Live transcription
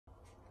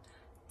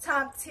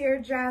Top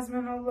Tier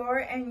Jazmin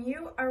Allure, and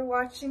you are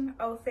watching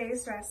O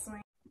Face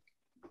Wrestling.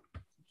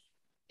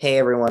 Hey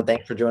everyone,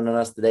 thanks for joining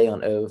us today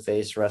on O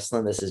Face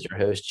Wrestling. This is your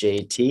host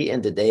JT,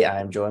 and today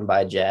I am joined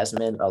by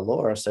Jazmin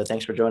Allure. So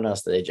thanks for joining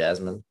us today,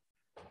 Jazmin.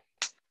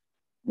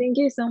 Thank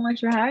you so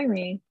much for having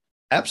me.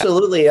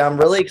 Absolutely. I'm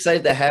really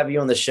excited to have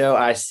you on the show.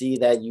 I see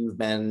that you've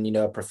been,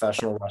 a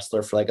professional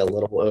wrestler for like a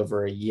little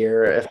over a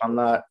year. If I'm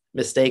not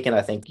mistaken,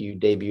 I think you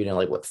debuted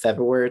in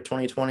February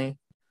 2020?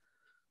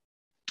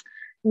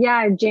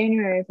 Yeah,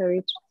 February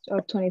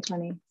of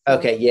 2020. So.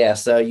 Okay, yeah.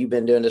 So you've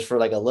been doing this for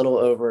like a little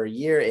over a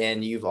year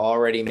and you've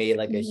already made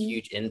like a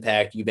huge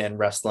impact. You've been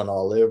wrestling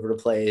all over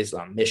the place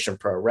on Mission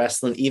Pro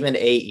Wrestling, even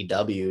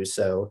AEW.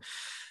 So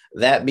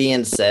that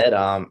being said,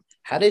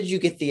 how did you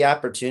get the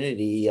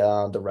opportunity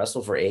to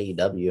wrestle for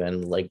AEW,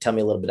 and like tell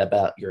me a little bit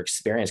about your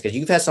experience, because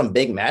you've had some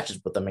big matches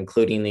with them,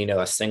 including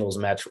a singles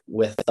match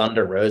with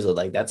Thunder Rosa.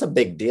 Like that's a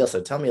big deal. So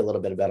tell me a little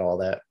bit about all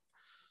that.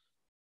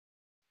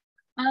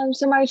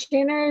 So my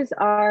trainers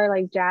are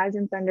like Jazz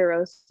and Thunder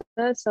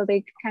Rosa, so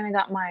they kind of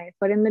got my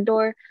foot in the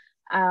door.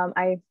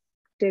 I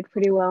did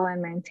pretty well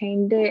and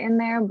maintained it in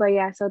there. But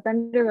yeah, so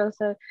Thunder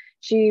Rosa,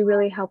 she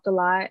really helped a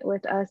lot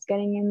with us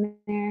getting in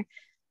there.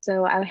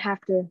 So I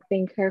have to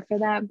thank her for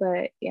that.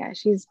 But yeah,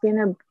 she's been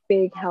a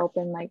big help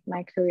in like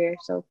my career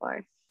so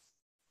far.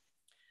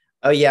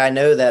 Oh yeah, I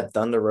know that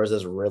Thunder Rosa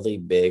is really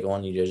big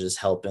on just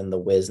helping the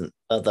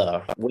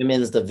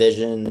women's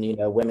division,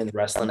 women's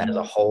wrestling as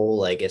a whole.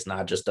 Like it's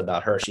not just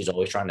about her; she's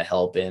always trying to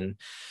help and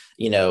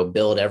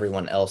build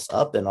everyone else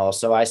up. And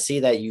also, I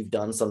see that you've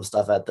done some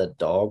stuff at the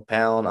Dog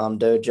Pound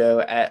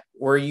dojo.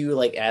 Were you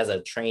like as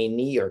a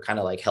trainee or kind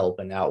of like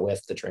helping out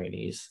with the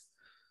trainees?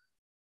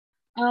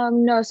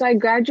 No, so I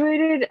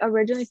graduated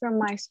originally from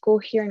my school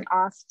here in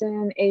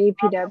Austin,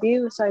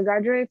 AEW. So I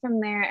graduated from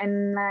there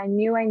and I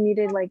knew I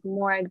needed like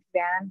more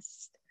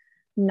advanced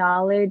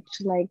knowledge,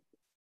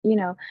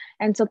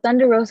 and so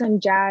Thunder Rosa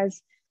and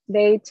Jazz,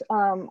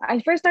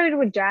 I first started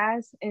with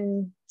Jazz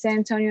in San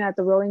Antonio at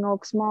the Rolling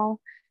Oaks Mall.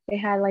 They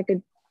had like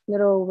a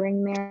little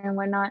ring there and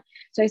whatnot.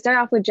 So I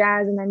started off with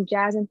Jazz, and then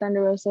Jazz and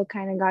Thunder Rosa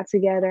kind of got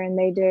together and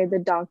they did the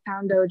Dog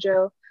Pound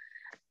Dojo.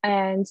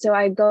 And so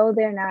I go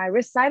there now. I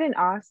reside in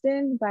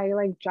Austin, but I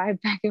like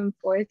drive back and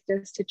forth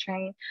just to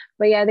train.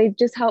 But yeah, they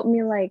just helped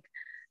me like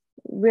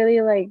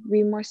really like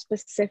be more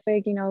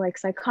specific, like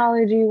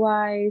psychology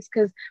wise,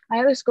 because my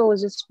other school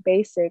was just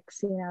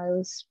basics, it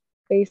was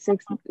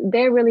basics.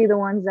 They're really the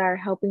ones that are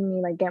helping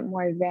me like get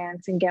more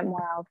advanced and get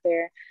more out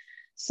there.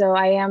 So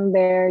I am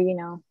there,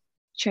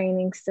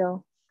 training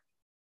still.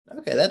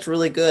 Okay, that's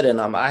really good.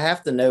 And I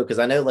have to know, because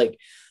I know like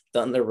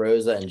Thunder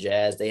Rosa and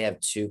Jazz, they have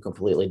two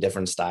completely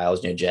different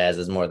styles. Jazz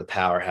is more of the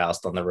powerhouse.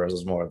 Thunder Rosa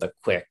is more of the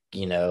quick,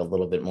 a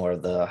little bit more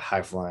of the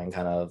high flying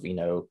kind of,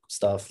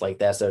 stuff like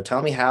that. So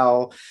tell me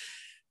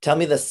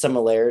the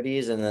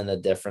similarities and then the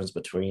difference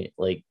between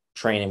like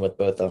training with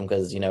both of them.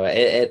 Because,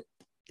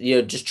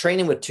 just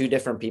training with two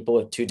different people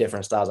with two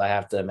different styles, I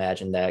have to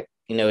imagine that,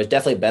 it's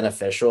definitely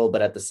beneficial,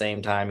 but at the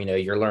same time,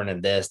 you're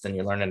learning this and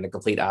you're learning the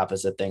complete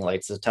opposite thing.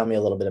 Like, so tell me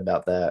a little bit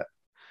about that.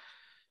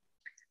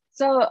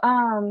 So,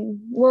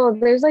 well,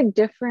 there's like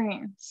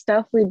different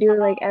stuff we do.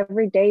 Like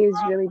every day is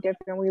really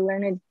different. We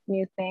learn a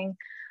new thing.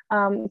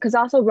 Because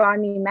also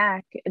Rodney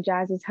Mack,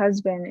 Jazz's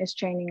husband, is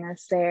training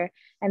us there.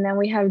 And then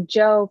we have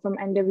Joe from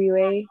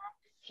NWA.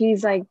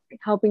 He's like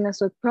helping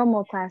us with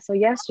promo class. So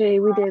yesterday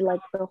we did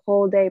like the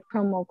whole day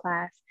promo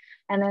class.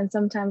 And then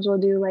sometimes we'll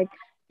do like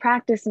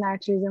practice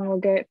matches and we'll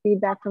get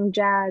feedback from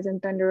Jazz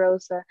and Thunder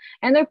Rosa.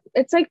 And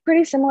it's like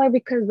pretty similar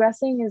because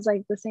wrestling is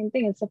like the same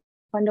thing. It's the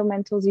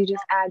fundamentals. You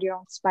just add your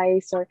own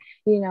spice or,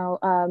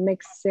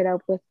 mix it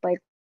up with like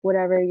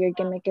whatever your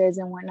gimmick is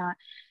and whatnot.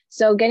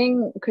 So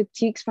getting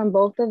critiques from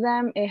both of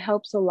them, it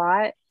helps a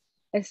lot.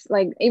 It's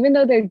like, even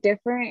though they're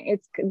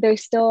different, they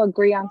still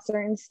agree on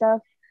certain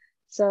stuff.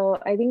 So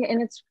I think,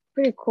 and it's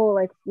pretty cool,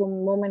 like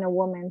from woman to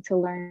woman, to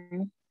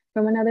learn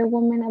from another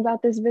woman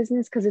about this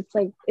business, because it's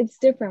like, it's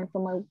different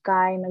from a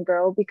guy and a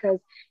girl, because,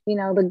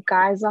 the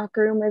guy's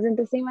locker room isn't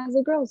the same as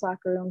the girl's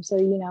locker room. So,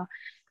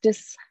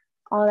 just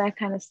all that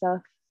kind of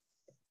stuff.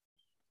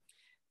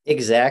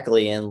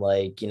 Exactly. And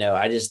like,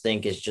 I just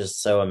think it's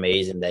just so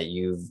amazing that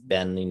you've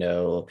been,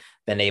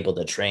 been able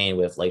to train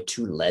with like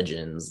two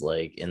legends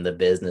like in the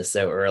business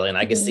so early. And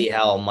I can see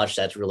how much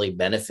that's really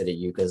benefited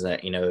you, because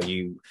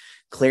you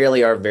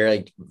clearly are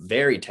very,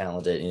 very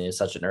talented in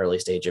such an early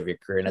stage of your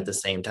career. And at the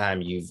same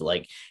time, you've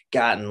like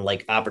gotten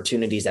like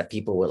opportunities that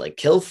people would like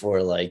kill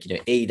for, like,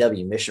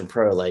 AEW, Mission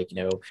Pro, like,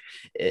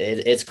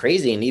 it's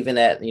crazy. And even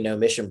at,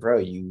 Mission Pro,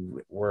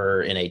 you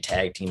were in a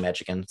tag team match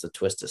against the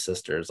Twisted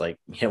Sisters, like,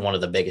 one of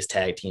the biggest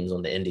tag teams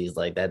on the indies.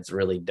 Like, that's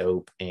really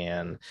dope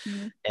and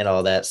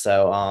all that.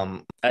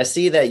 So, I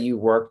see that you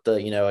worked,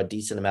 a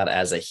decent amount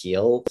as a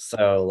heel.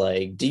 So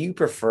like, do you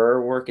prefer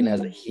working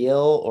as a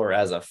heel or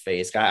as a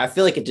face guy? I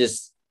feel like it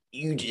just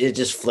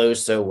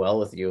flows so well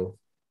with you.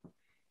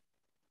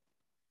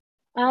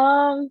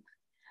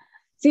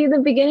 See, the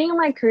beginning of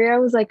my career, I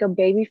was like a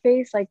baby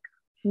face. Like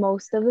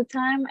most of the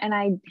time, and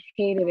I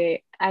hated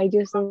it. I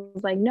just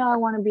was like, no, I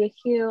want to be a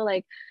heel.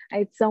 Like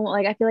I feel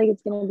like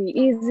it's gonna be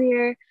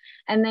easier.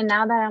 And then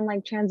now that I'm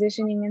like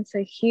transitioning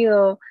into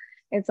heel,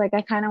 it's like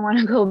I kind of want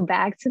to go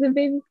back to the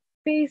baby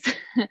face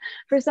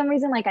for some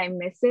reason. Like I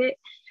miss it.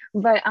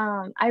 But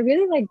I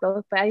really like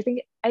both. But I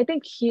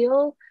think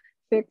heel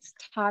fits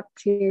top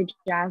tier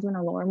Jazmin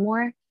Allure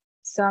more.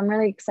 So I'm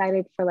really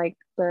excited for like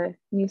the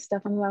new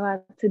stuff I'm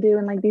about to do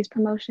in like these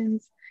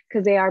promotions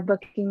because they are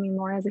booking me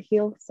more as a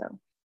heel. So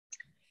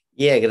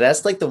Yeah, 'cause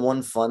that's like the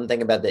one fun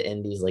thing about the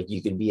indies. Like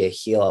you could be a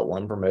heel at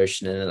one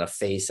promotion and then a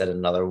face at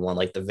another one,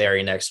 like the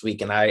very next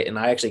week. And I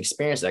actually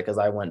experienced that because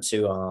I went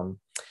to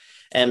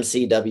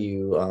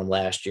MCW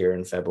last year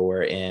in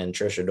February, and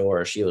Trisha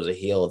Dora, she was a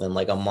heel. Then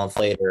like a month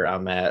later,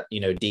 I'm at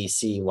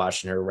DC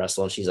watching her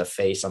wrestle, and she's a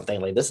face. I'm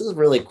thinking like this is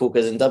really cool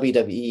because in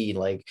WWE,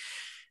 like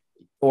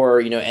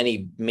or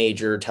any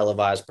major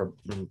televised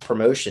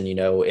promotion,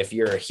 if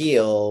you're a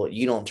heel,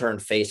 you don't turn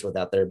face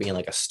without there being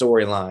like a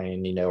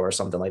storyline, or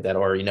something like that,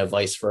 or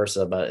vice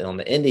versa. But on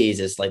the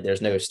indies, it's like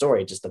there's no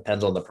story. It just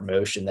depends on the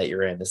promotion that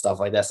you're in and stuff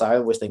like that. So I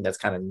always think that's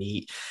kind of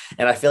neat,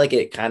 and I feel like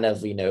it kind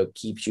of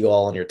keeps you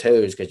all on your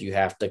toes because you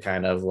have to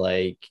kind of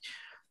like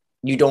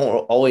you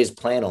don't always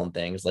plan on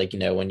things like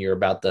when you're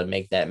about to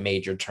make that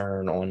major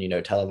turn on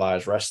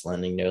televised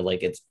wrestling,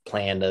 like it's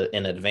planned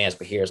in advance.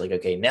 But here it's like,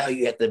 okay, now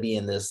you have to be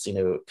in this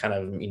kind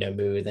of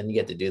mood, and you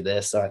get to do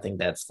this. So I think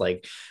that's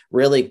like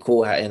really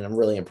cool and I'm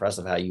really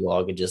impressive how you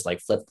all could just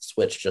like flip the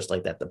switch just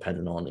like that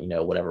depending on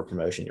whatever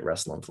promotion you're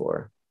wrestling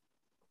for.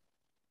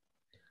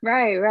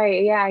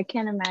 right. Yeah, I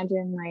can't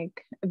imagine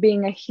like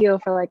being a heel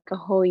for like a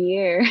whole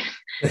year.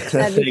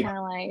 That'd be kind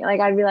of like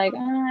I'd be like,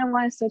 oh, I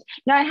want to switch.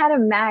 No, I had a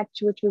match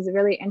which was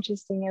really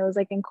interesting. It was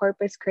like in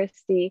Corpus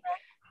Christi,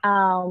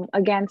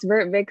 against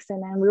Vert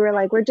Vixen, and we were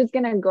like, we're just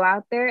gonna go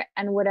out there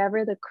and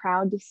whatever the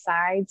crowd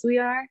decides we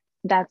are,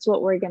 that's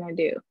what we're gonna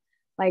do.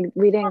 Like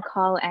we didn't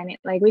call any,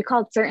 like we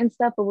called certain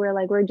stuff, but we're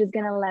like, we're just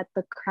gonna let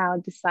the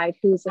crowd decide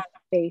who's the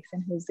face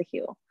and who's the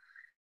heel.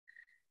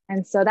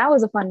 And so that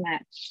was a fun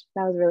match.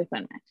 That was a really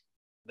fun match.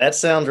 That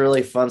sounds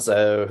really fun.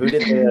 So who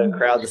did the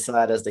crowd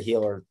decide as the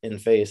heel or in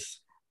face?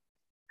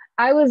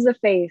 I was the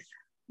face,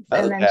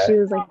 and then Okay. she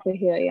was like the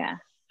heel. Yeah.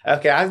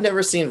 Okay, I've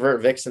never seen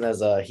Vert Vixen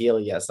as a heel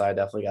yet, so I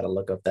definitely got to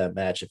look up that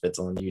match if it's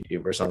on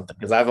YouTube or something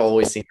because I've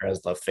always seen her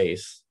as the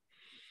face.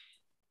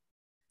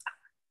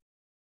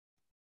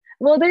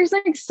 Well, there's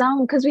like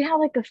some because we have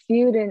like a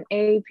feud in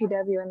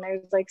AEPW, and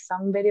there's like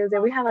some videos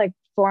there. We have like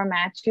 4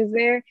 matches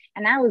there,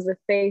 and I was the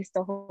face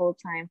the whole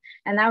time.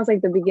 And that was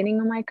like the beginning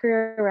of my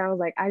career where I was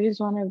like, I just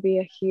want to be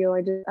a heel.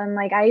 And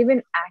like I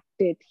even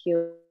acted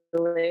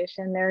heelish,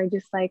 and they're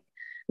just like,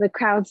 the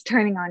crowd's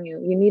turning on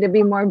you. You need to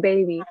be more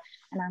baby.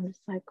 And I'm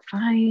just like,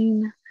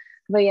 fine.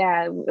 But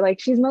yeah, like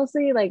she's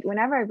mostly like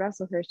whenever I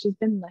wrestle her, she's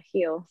been the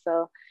heel.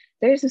 So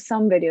there's just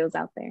some videos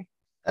out there.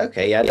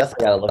 Okay, yeah, I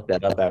definitely got to look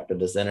that up after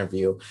this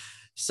interview.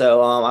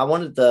 So I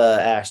wanted to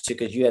ask too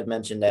because you had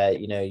mentioned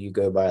that you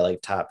go by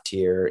like top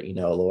tier,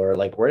 Laura.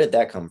 Like, where did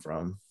that come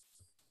from?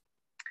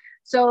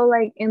 So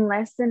like in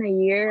less than a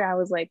year, I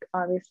was like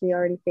obviously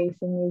already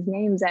facing these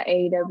names at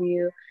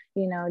AEW,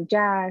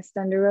 Jazz,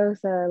 Thunder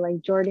Rosa,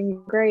 like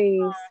Jordan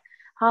Grace,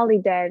 Holly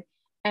Dead.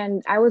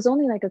 And I was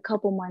only like a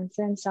couple months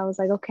in. So I was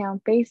like, okay,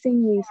 I'm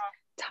facing these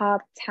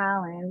top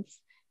talents.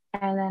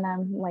 And then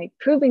I'm like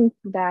proving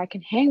that I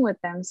can hang with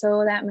them.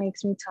 So that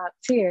makes me top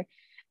tier.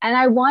 And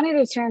I wanted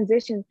to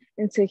transition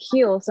into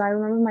heel. So I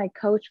remember my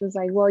coach was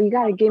like, well, you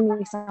got to give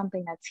me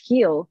something that's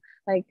heel.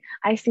 Like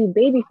I see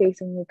baby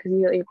facing you because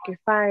you're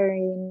fiery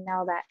and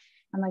all that.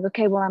 I'm like,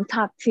 okay, well, I'm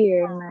top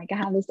tier and like I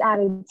have this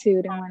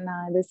attitude and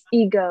whatnot, this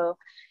ego.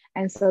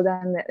 And so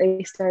then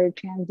they started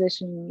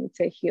transitioning me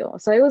to heel.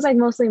 So it was like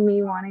mostly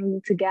me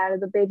wanting to get out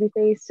of the baby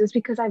face just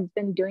because I've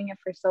been doing it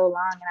for so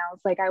long. And I was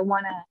like, I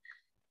want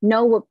to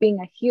know what being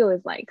a heel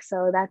is like.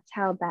 So that's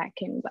how that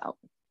came about.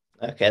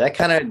 Okay, that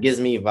kind of gives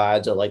me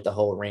vibes of like the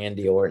whole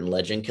Randy Orton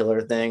Legend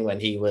Killer thing when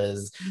he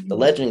was the Mhm.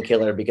 Legend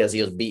Killer because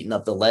he was beating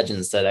up the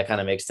legends. So that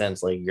kind of makes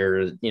sense. Like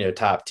you're,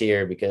 top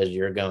tier because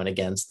you're going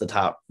against the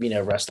top,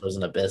 wrestlers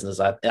in the business.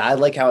 I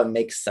like how it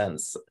makes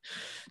sense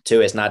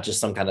too. It's not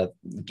just some kind of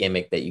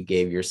gimmick that you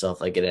gave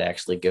yourself. Like it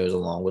actually goes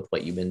along with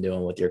what you've been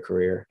doing with your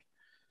career.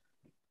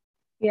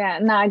 Yeah,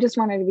 no, I just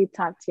wanted to be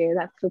top tier.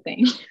 That's the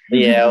thing.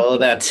 Yeah, well,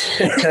 that's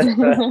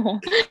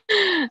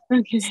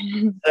Okay.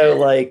 so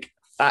like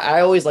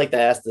I always like to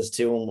ask this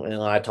too when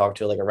I talk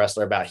to like a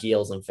wrestler about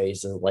heels and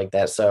faces like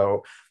that.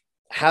 So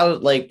how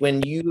like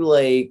when you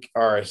like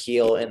are a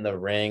heel in the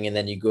ring and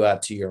then you go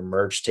out to your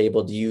merch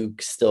table, do you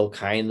still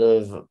kind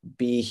of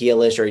be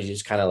heelish or you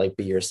just kind of like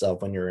be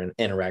yourself when you're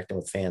interacting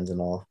with fans and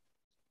all?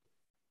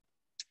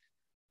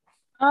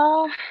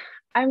 Uh,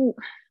 I'm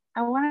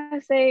I want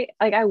to say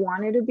like I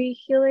wanted to be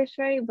heelish,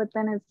 right? But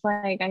then it's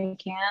like I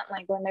can't.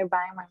 Like when they're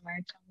buying my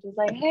merch, I'm just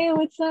like, hey,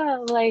 what's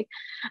up? Like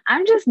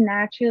I'm just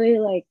naturally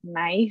like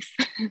nice,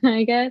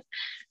 I guess.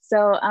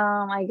 So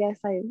I guess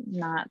I'm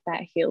not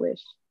that heelish,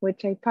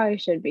 which I probably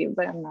should be,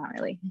 but I'm not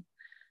really.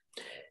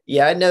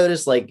 Yeah, I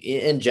noticed like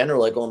in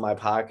general, like on my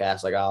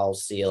podcast, like I'll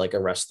see like a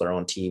wrestler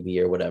on TV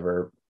or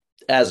whatever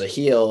as a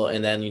heel,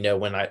 and then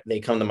when they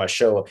come to my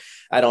show,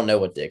 I don't know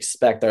what to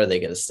expect. Are they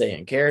going to stay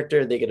in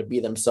character? Are they going to be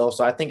themselves?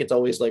 So I think it's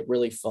always like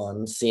really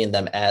fun seeing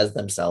them as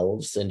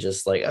themselves and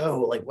just like,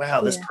 oh, like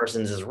wow, this Yeah.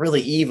 person is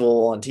really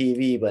evil on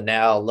TV, but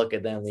now look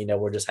at them.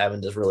 We're just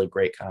having this really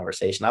great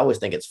conversation. I always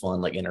think it's fun,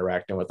 like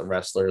interacting with the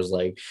wrestlers,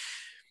 like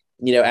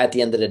at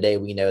the end of the day,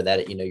 we know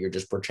that, you're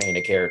just portraying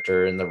a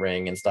character in the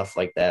ring and stuff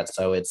like that.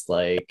 So it's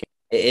like,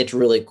 it's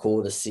really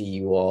cool to see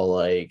you all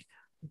like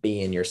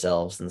being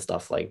yourselves and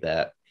stuff like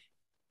that.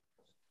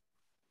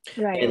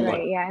 Right, And like,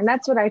 right. Yeah. And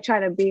that's what I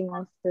try to be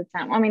most of the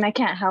time. I mean, I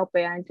can't help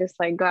it. I just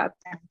like go out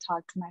there and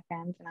talk to my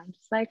fans and I'm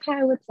just like,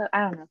 hi, what's up?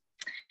 I don't know.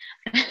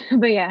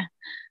 But yeah.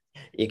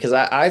 because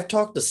I've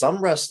talked to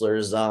some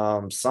wrestlers,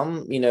 some,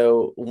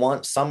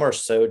 some are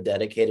so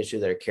dedicated to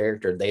their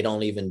character, they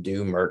don't even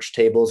do merch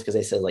tables because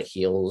they said like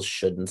heels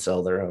shouldn't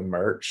sell their own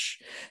merch.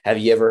 Have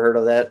you ever heard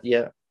of that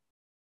yet?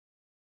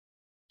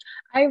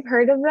 I've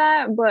heard of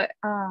that, but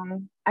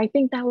I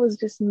think that was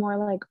just more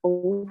like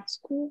old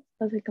school.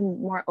 It was like a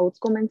more old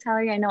school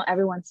mentality. I know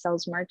everyone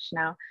sells merch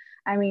now.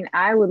 I mean,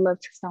 I would love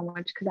to sell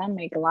merch because I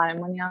make a lot of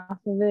money off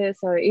of it.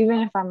 So even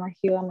if I'm a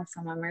heel, I'm gonna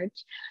sell my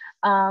merch.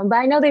 But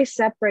I know they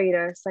separate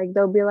us. Like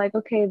they'll be like,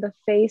 okay, the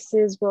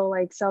faces will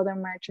like sell their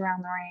merch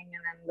around the ring,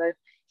 and then the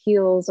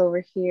heels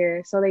over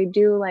here. So they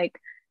do like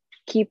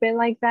keep it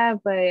like that.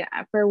 But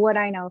for what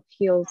I know,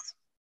 heels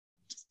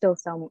still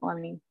sell. I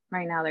mean,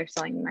 right now they're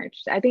selling merch.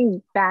 I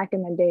think back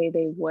in the day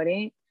they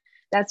wouldn't.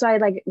 That's why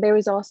like there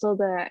was also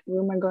the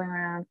rumor going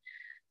around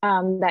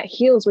that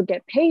heels would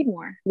get paid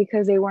more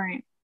because they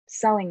weren't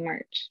selling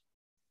merch.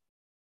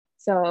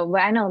 So,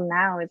 but I know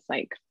now it's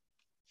like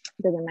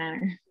it doesn't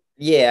matter.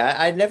 Yeah,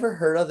 I never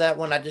heard of that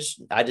one. I just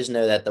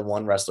know that the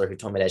one wrestler who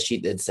told me that, she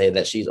did say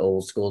that she's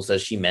old school, so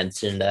she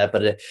mentioned that.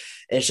 But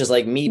it's just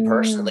like me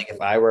personally, Mm, like if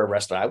I were a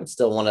wrestler, I would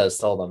still want to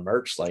sell the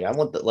merch. Like I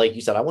want the, like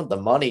you said, I want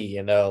the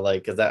money,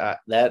 like because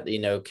that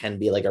can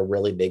be like a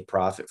really big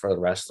profit for the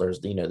wrestlers,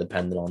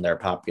 depending on their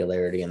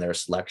popularity and their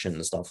selection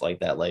and stuff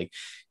like that. Like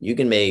you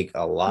can make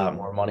a lot yeah.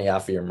 more money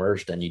off of your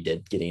merch than you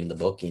did getting the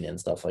booking and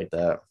stuff like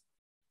that.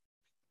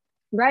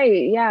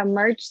 Right. Yeah.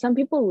 Merch. Some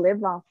people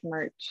live off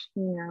merch.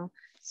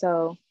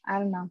 So I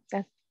don't know.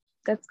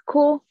 That's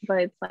cool, but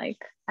it's like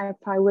I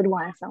probably would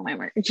want to sell my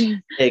merch.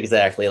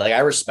 Exactly. Like I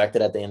respect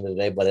it at the end of the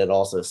day, but it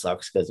also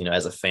sucks because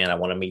as a fan, I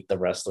want to meet the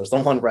wrestlers. The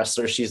one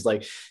wrestler, she's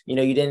like, you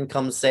didn't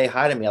come say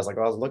hi to me. I was like,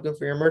 well, I was looking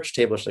for your merch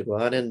table. She's like,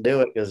 well, I didn't do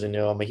it because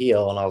I'm a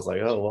heel. And I was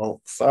like, oh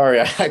well, sorry,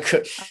 I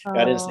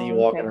didn't see you Oh,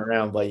 walking okay.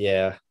 around, but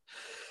yeah.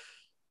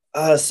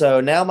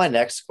 So now my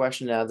next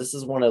question. Now this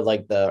is one of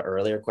like the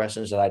earlier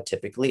questions that I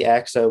typically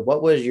ask. So,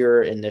 what was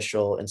your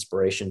initial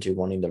inspiration to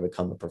wanting to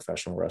become a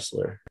professional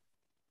wrestler?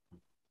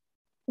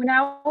 When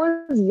I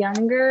was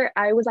younger,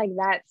 I was like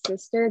that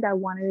sister that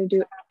wanted to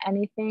do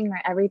anything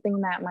or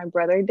everything that my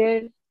brother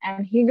did.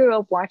 And he grew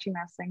up watching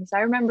wrestling. So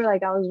I remember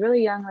like I was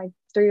really young, like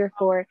 3 or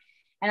 4,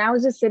 and I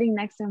was just sitting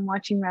next to him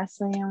watching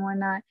wrestling and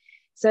whatnot.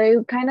 So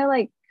it kind of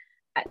like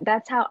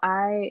that's how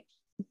I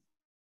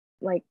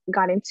like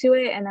got into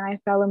it, and then I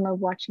fell in love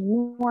watching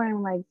more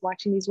and like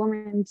watching these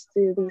women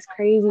do these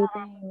crazy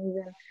things,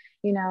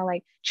 and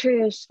like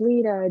Trish,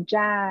 Lita,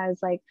 Jazz,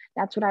 like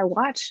that's what I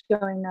watched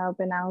growing up,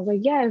 and I was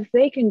like, yeah, if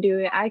they can do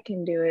it, I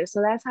can do it.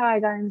 So that's how I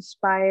got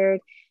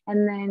inspired.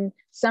 And then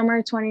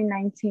summer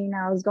 2019,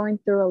 I was going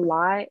through a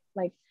lot,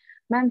 like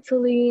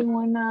mentally and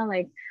whatnot,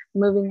 like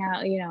moving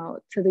out,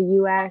 to the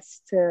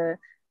US to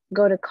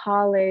go to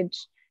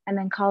college, and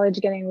then college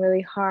getting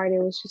really hard. It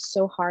was just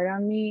so hard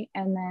on me.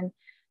 And then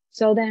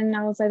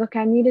I was like,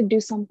 okay, I need to do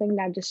something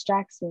that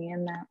distracts me.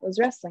 And that was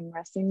wrestling.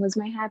 Wrestling was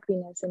my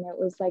happiness, and it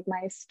was like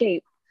my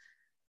escape.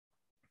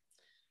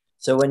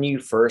 So when you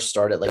first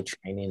started like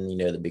training,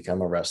 to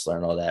become a wrestler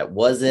and all that,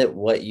 was it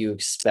what you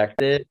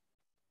expected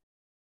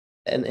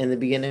in the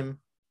beginning?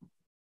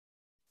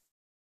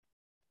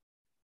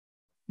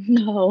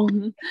 No,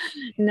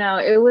 no,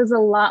 it was a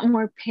lot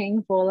more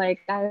painful. Like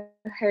I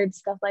heard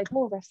stuff like,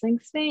 oh,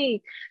 wrestling's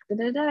fake. Da,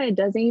 da, da. It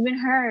doesn't even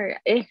hurt.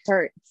 It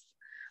hurts.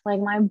 Like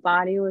my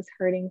body was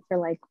hurting for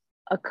like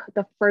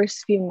the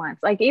first few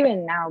months. Like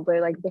even now,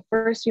 but like the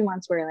first few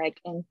months were like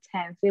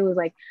intense. It was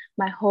like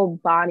my whole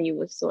body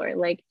was sore.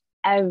 Like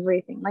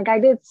everything. Like I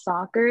did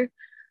soccer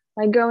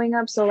like growing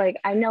up. So like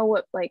I know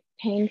what like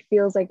pain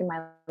feels like in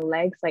my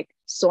legs, like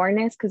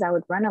soreness, because I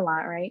would run a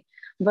lot, right?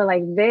 But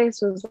like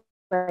this was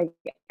like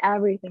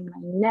everything,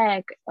 my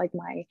neck, like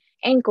my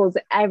ankles,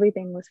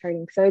 everything was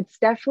hurting. So it's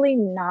definitely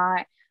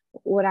not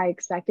what I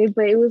expected,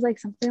 but it was like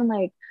something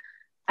like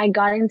I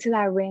got into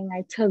that ring,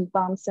 I took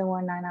bumps and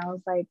whatnot, and I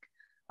was like,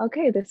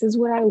 okay, this is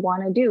what I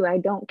want to do. I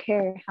don't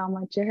care how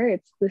much it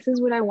hurts. This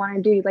is what I want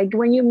to do. Like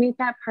when you meet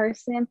that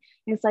person,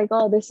 it's like,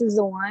 oh, this is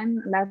the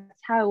one. That's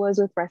how it was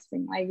with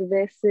wrestling. Like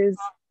this is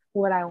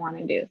what I want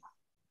to do.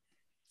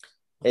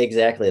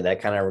 Exactly.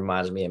 That kind of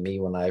reminds me of me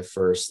when I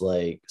first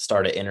like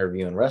started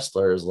interviewing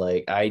wrestlers.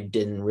 Like I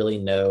didn't really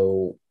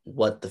know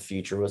what the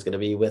future was going to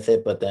be with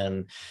it, but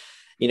then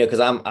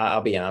because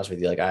I'll be honest with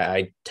you, like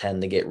I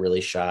tend to get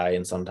really shy,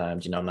 and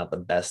sometimes, I'm not the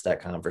best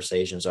at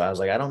conversation. So I was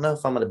like, I don't know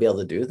if I'm going to be able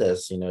to do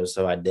this,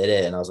 so I did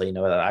it, and I was like,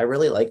 what, I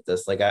really like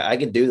this. Like I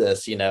could do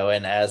this,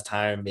 and as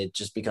time, it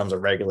just becomes a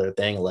regular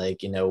thing.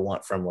 Like,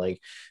 went from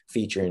like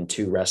featuring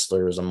two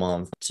wrestlers a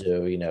month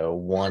to,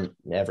 one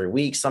every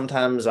week.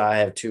 Sometimes I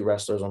have two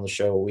wrestlers on the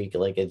show a week.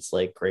 Like it's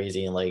like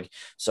crazy. And like,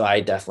 so I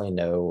definitely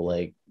know,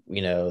 like,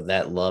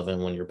 that love,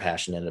 and when you're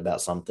passionate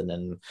about something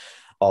and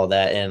all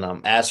that.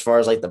 And as far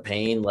as like the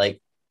pain,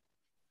 like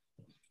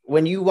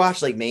when you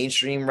watch like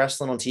mainstream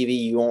wrestling on TV,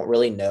 you won't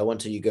really know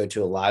until you go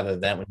to a live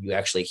event when you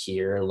actually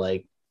hear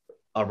like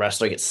a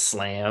wrestler get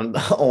slammed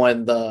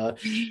on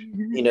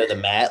the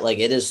mat. Like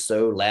it is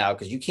so loud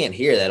because you can't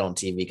hear that on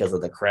TV because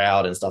of the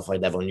crowd and stuff like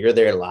that. But when you're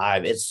there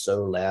live, it's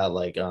so loud.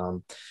 Like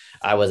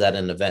I was at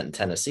an event in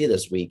Tennessee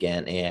this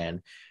weekend,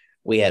 and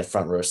we had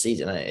front row seats,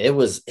 and it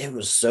was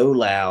so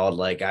loud.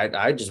 Like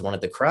I just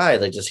wanted to cry,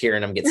 like just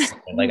hearing them get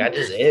slammed. Like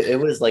it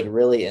was like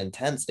really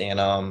intense.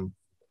 And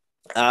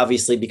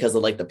obviously because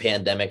of like the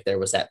pandemic, there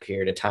was that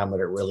period of time where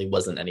there really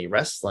wasn't any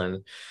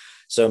wrestling.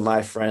 So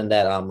my friend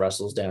that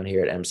wrestles down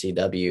here at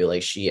MCW,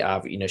 like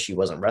she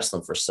wasn't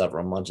wrestling for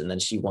several months, and then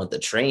she went to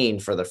train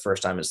for the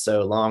first time in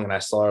so long, and I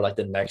saw her like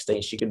the next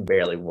day, she could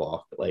barely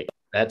walk. Like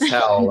that's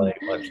how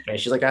like much pain.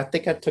 She's like, I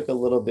think I took a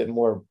little bit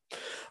more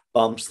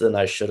bumps than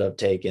I should have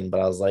taken. But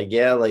I was like,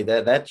 yeah, like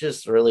that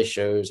just really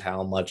shows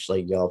how much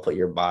like y'all put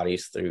your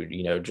bodies through,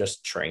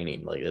 just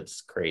training. Like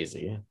it's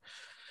crazy.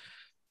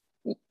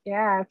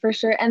 Yeah, for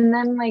sure. And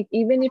then like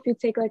even if you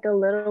take like a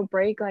little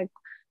break, like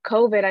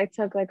COVID, I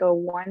took like a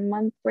 1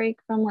 month break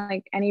from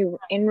like any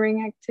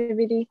in-ring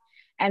activity.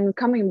 And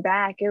coming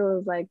back, it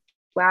was like,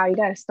 wow, you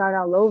gotta start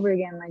all over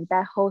again. Like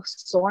that whole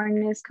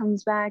soreness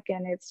comes back,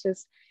 and it's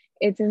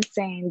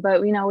insane. But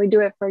we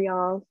do it for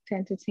y'all to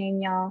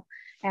entertain y'all.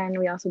 And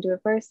we also do it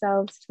for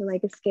ourselves to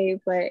like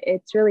escape, but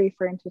it's really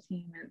for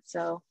entertainment.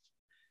 So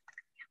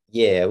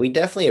Yeah, we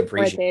definitely worth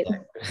appreciate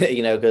it.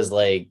 that, because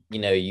like,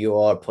 you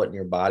all are putting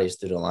your bodies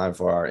through the line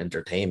for our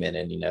entertainment.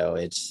 And,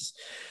 it's,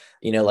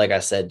 like I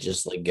said,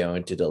 just like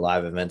going to the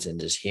live events and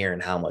just hearing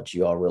how much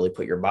you all really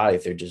put your body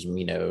through just,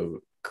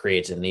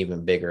 creates an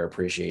even bigger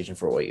appreciation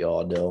for what you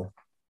all do.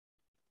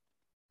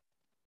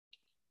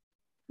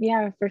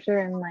 Yeah, for sure.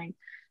 And like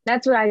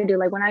that's what I do.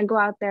 Like when I go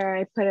out there,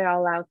 I put it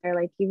all out there.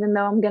 Like even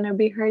though I'm gonna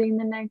be hurting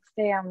the next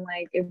day, I'm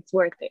like, it's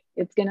worth it.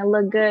 It's gonna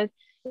look good.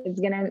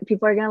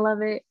 People are gonna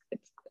love it.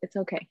 It's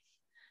okay.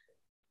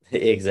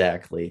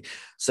 Exactly.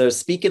 So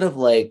speaking of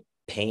like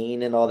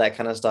pain and all that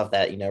kind of stuff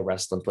that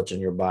wrestling puts in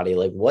your body,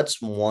 like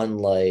what's one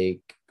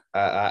like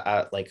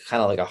like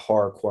kind of like a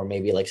hardcore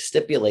maybe like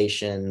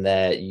stipulation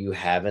that you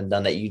haven't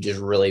done that you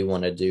just really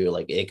want to do?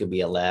 Like it could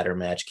be a ladder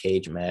match,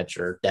 cage match,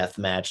 or death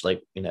match.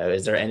 Like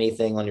is there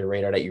anything on your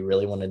radar that you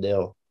really want to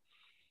do?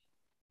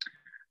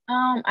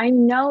 I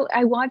know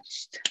I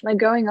watched like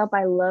growing up,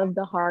 I loved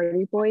the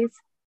Hardy Boys.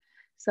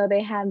 So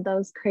they had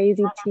those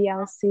crazy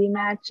TLC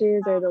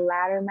matches or the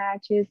ladder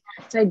matches.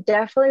 So I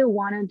definitely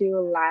want to do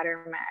a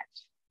ladder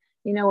match,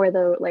 where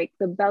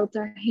the belts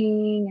are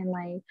hanging, and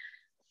like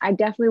I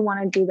definitely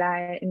want to do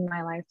that in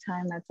my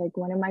lifetime. That's like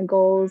one of my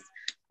goals.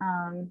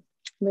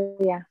 But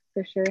yeah,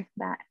 for sure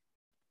that.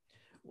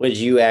 Would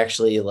you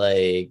actually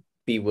like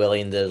be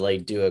willing to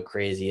like do a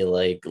crazy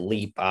like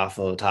leap off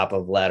of top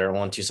of ladder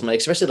onto somebody,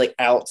 especially like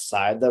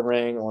outside the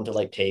ring onto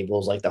like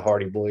tables like the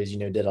Hardy Boys,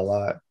 did a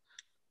lot?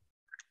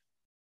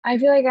 I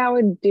feel like I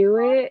would do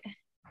it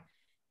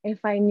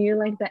if I knew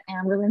like the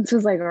ambulance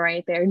was like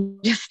right there,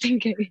 just in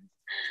case,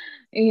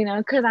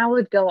 because I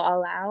would go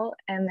all out,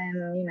 and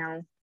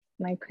then,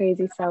 my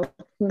crazy self,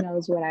 who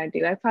knows what I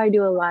do. I probably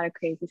do a lot of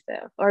crazy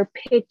stuff or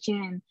pitch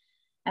in,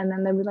 and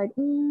then they'll be like,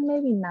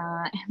 maybe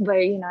not. But,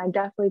 I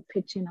definitely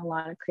pitch in a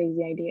lot of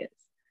crazy ideas.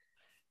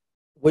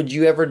 Would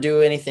you ever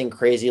do anything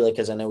crazy? Like,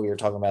 because I know we were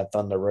talking about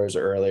Thunder Rosa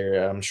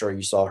earlier. I'm sure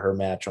you saw her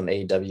match on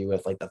AEW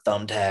with like the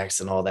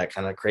thumbtacks and all that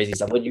kind of crazy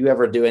stuff. Would you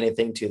ever do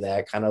anything to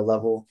that kind of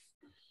level?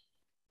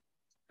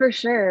 For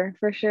sure,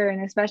 for sure.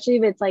 And especially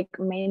if it's like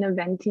main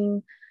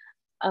eventing,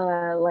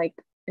 like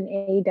an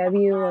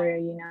AEW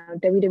or,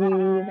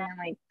 WWE event,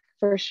 like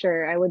for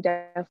sure, I would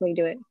definitely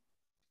do it.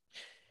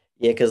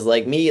 Yeah, because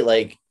like me,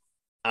 like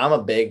I'm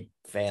a big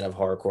fan of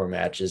hardcore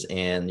matches,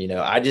 and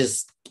I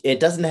just it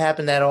doesn't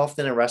happen that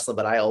often in wrestling,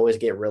 but I always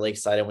get really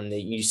excited when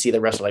you see the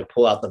wrestler like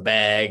pull out the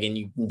bag and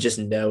you just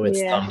know it's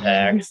Yeah.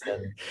 thumbtacks,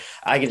 and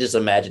I can just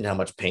imagine how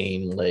much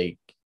pain like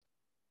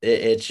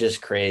it's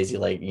just crazy,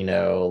 like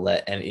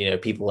let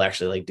and people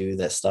actually like do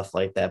that stuff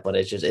like that, but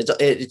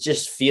it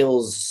just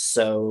feels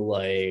so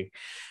like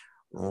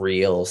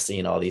real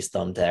seeing all these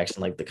thumbtacks and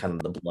like the kind of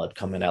the blood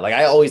coming out. Like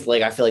I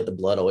feel like the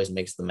blood always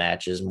makes the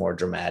matches more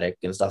dramatic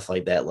and stuff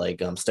like that. Like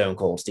Stone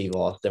Cold Steve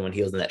Austin when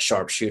he was in that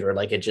sharpshooter,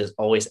 like it just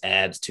always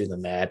adds to the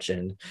match.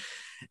 And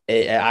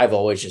I've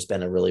always just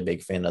been a really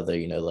big fan of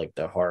the like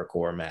the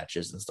hardcore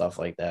matches and stuff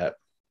like that.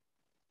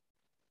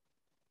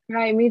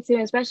 Right, me too.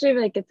 Especially if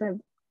like it's an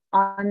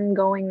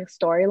ongoing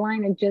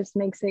storyline, it just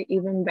makes it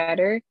even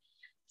better.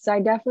 So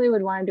I definitely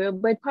would want to do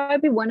it, but it'd probably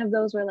be one of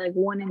those where like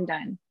one and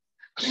done.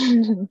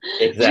 Just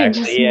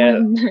Exactly. Yeah.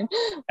 one.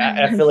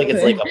 I feel like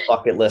it's like a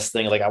bucket list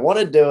thing. Like I want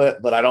to do it,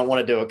 but I don't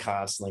want to do it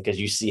constantly because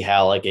you see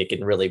how like it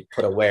can really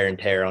put a wear and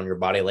tear on your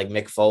body. Like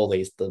Mick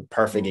Foley's the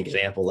perfect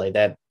example. Like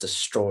that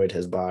destroyed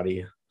his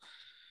body.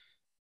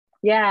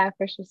 Yeah,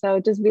 for sure. So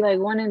just be like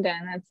one and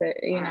done. That's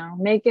it.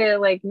 Make it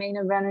like main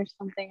event or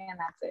something, and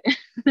that's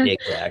it.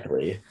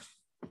 Exactly.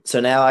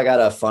 So now I got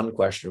a fun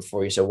question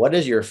for you. So what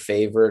is your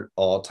favorite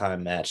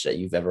all-time match that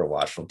you've ever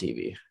watched on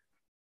TV?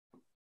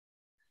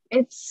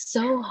 It's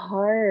so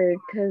hard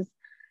because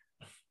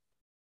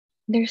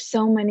there's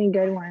so many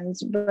good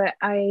ones, but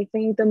I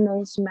think the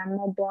most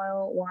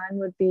memorable one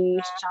would be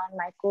Shawn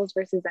Michaels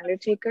versus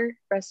Undertaker,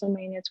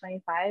 WrestleMania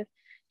 25,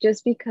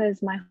 just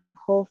because my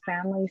whole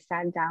family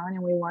sat down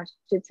and we watched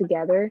it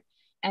together.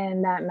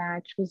 And that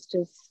match was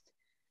just,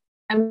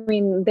 I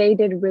mean, they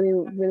did really,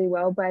 really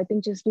well, but I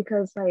think just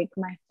because like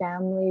my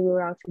family, we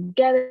were all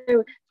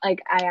together,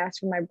 like I asked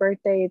for my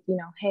birthday,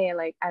 hey,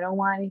 like I don't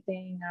want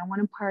anything, I don't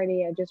want to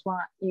party, I just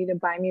want you to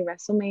buy me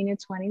WrestleMania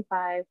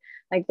 25,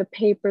 like the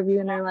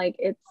pay-per-view, and they're like,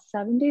 it's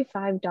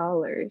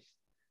 $75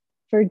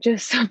 for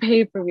just a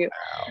pay-per-view.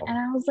 And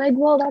Wow. I was like,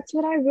 well, that's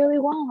what I really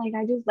want.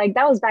 Like I just like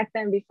that was back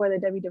then before the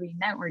WWE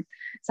network.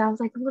 So I was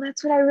like, well,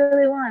 that's what I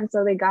really want.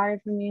 So they got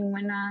it for me and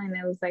whatnot. And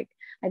it was like,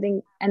 I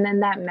think, and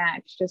then that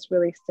match just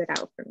really stood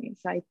out for me.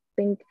 So I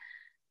think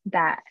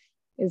that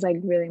is like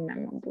really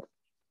memorable.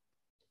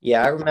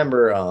 Yeah, I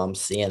remember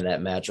seeing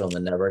that match on the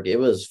network. It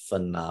was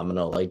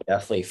phenomenal. Like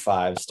definitely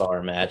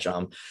five-star match.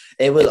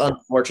 It was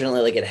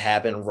unfortunately like it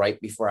happened right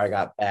before I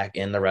got back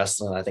into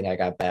wrestling. I think I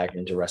got back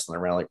into wrestling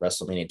around like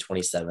WrestleMania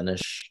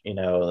 27-ish,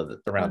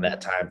 around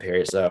that time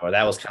period. So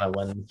that was kind of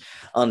when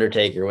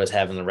Undertaker was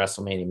having the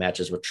WrestleMania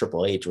matches with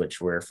Triple H,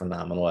 which were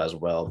phenomenal as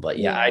well. But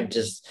yeah,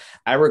 Yeah.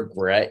 I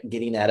regret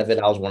getting out of it.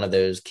 I was one of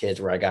those kids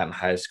where I got in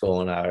high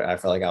school and I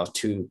felt like I was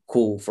too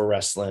cool for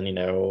wrestling,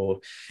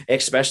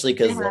 especially It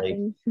because like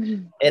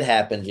happens. it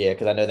happened, yeah,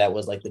 because I know that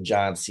was like the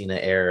John Cena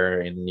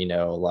era, and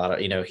a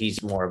lot of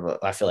he's more of a.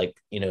 I feel like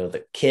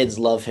the kids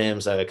love him,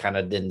 so it kind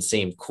of didn't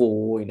seem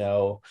cool.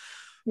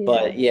 Yeah.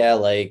 But yeah,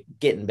 like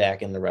getting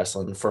back into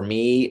wrestling for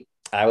me,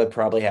 I would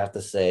probably have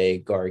to say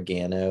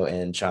Gargano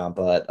and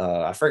Ciampa.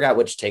 I forgot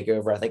which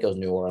takeover. I think it was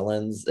New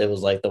Orleans. It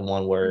was like the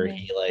one where Yeah.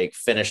 he like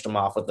finished him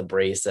off with the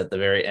brace at the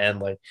very end.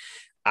 Like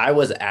I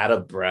was out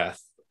of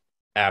breath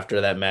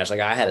after that match. Like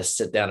I had to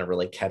sit down and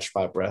really catch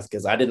my breath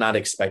because I did not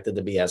expect it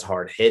to be as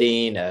hard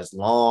hitting, as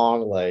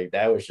long. Like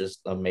that was just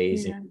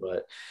amazing. Yeah.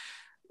 But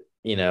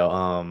you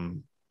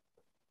know,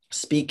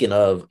 speaking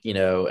of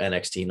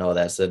NXT and all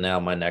that, so now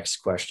my next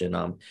question,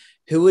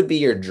 who would be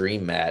your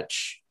dream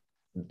match,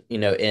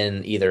 in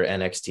either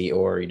NXT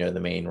or the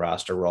main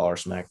roster, Raw or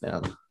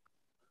SmackDown?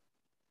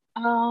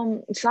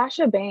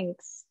 Sasha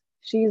Banks.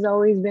 She's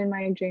always been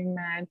my dream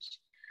match.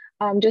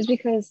 Just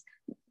because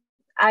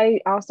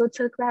I also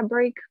took that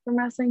break from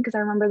wrestling because I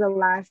remember the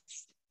last,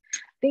 I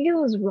think it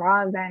was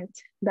Raw event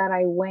that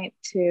I went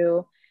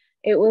to.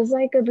 It was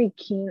like a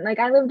bikini, like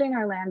I lived in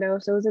Orlando,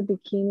 so it was a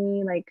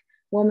bikini like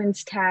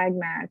women's tag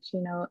match,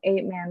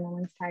 8-man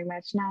women's tag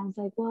match. And I was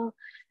like, well,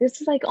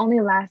 this is like only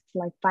lasts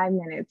like 5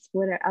 minutes.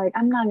 Like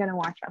I'm not gonna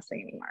watch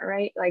wrestling anymore,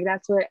 right? Like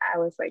that's what I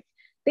was like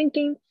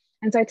thinking.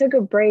 And so I took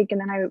a break and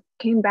then I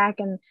came back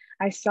and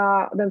I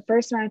saw the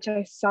first match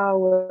I saw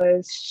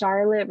was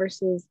Charlotte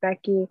versus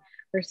Becky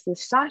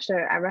versus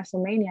Sasha at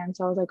WrestleMania. And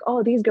so I was like,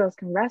 oh, these girls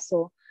can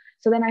wrestle.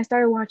 So then I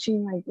started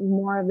watching like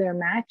more of their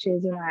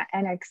matches, at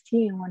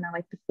NXT and whatnot,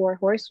 like the Four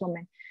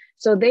Horsewomen.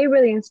 So they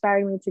really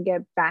inspired me to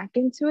get back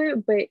into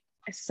it. But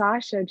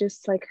Sasha,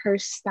 just like her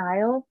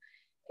style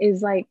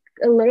is like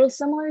a little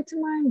similar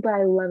to mine, but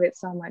I love it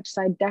so much.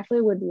 So I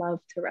definitely would love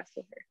to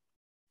wrestle her.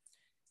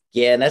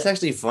 Yeah, and that's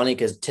actually funny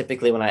because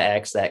typically when I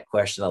ask that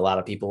question, a lot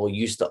of people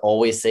used to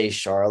always say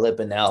Charlotte,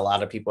 but now a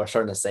lot of people are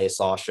starting to say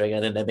Sasha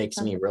again, and it makes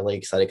me really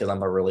excited because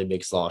I'm a really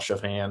big Sasha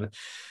fan.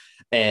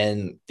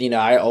 And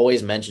I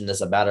always mention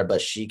this about her,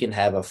 but she can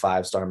have a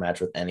 5-star match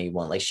with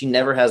anyone. Like she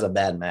never has a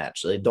bad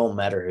match. It don't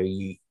matter who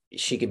you.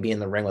 She could be in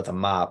the ring with a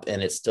mop,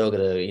 and it's still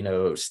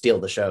gonna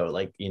steal the show.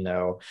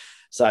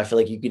 So I feel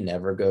like you can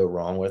never go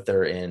wrong with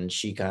her, and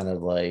she kind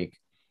of like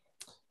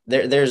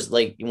there's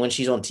like when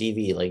she's on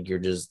TV, like you're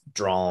just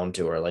drawn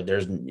to her. Like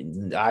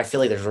I feel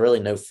like there's really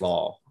no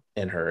flaw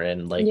in her,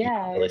 and like you can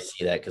Yeah. really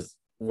see that because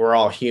we're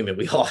all human,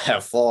 we all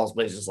have flaws,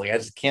 but it's just like I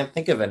just can't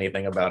think of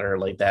anything about her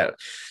like that.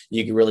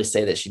 You can really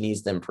say that she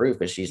needs to improve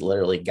because she's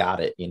literally got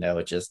it.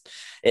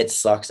 It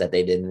sucks that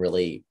they didn't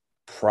really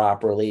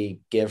properly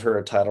give her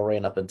a title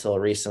reign up until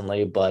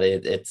recently, but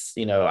it's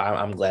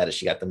I'm glad that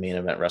she got the main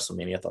event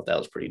WrestleMania. I thought that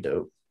was pretty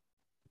dope.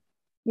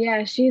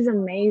 Yeah, she's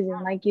amazing.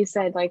 Like you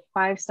said, like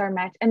 5-star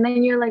match. And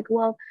then you're like,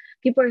 well,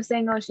 people are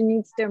saying, oh, she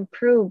needs to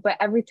improve. But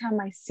every time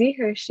I see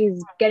her,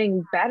 she's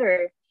getting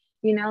better,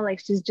 like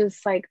she's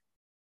just like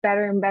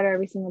better and better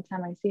every single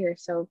time I see her.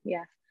 So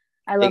yeah,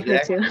 I love her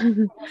Exactly.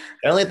 too.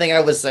 The only thing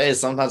I would say is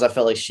sometimes I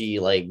felt like she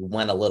like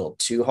went a little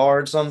too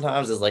hard.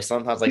 Sometimes is like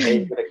sometimes like, hey,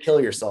 you're gonna kill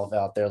yourself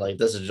out there. Like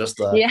this is just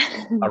Yeah.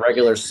 a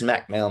regular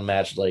SmackDown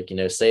match. Like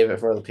save it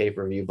for the pay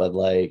per view. But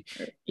like,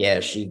 yeah,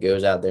 she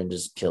goes out there and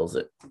just kills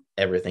it.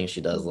 Everything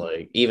she does,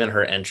 like even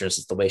her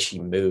entrance, the way she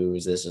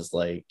moves, is just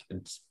like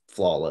it's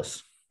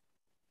flawless.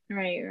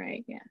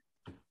 Right, yeah.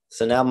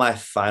 So now my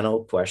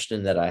final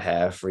question that I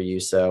have for you.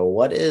 So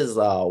what is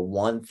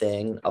one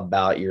thing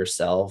about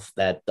yourself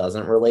that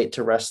doesn't relate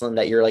to wrestling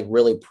that you're like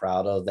really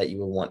proud of that you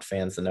would want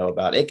fans to know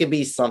about? It could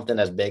be something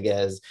as big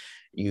as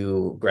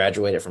you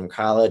graduated from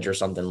college or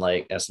something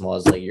like as small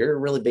as like you're a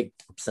really big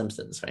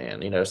Simpsons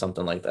fan,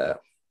 something like that.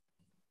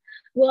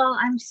 Well,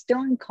 I'm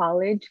still in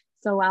college.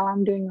 So while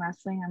I'm doing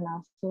wrestling, I'm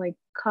also like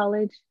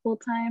college full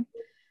time.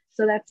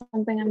 So that's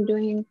something I'm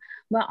doing.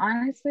 But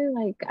honestly,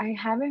 like I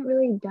haven't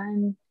really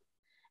done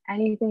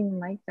anything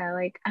like that.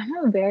 Like I'm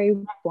a very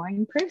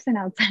boring person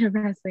outside of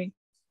wrestling.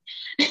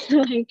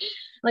 like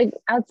like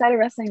outside of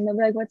wrestling, they'll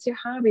be like, what's your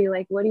hobby?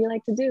 Like, what do you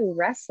like to do?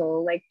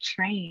 Wrestle, like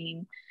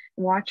train,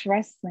 watch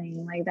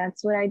wrestling. Like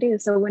that's what I do.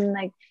 So when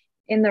like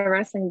in the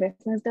wrestling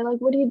business, they're like,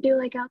 what do you do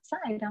like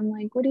outside? I'm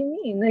like, what do you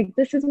mean? Like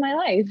this is my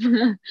life.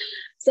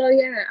 So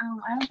yeah,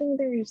 I don't think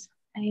there's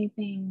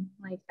anything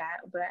like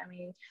that. But I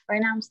mean,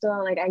 right now I'm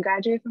still like I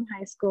graduated from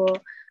high school.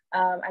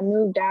 I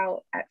moved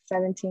out at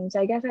 17. So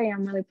I guess I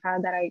am really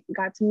proud that I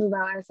got to move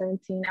out at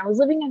 17. I was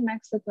living in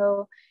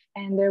Mexico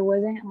and there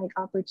wasn't like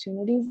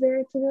opportunities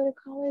there to go to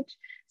college.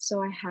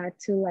 So I had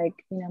to like,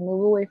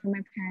 move away from my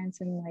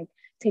parents and like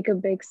take a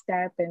big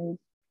step and,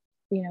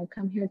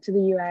 come here to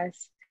the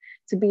US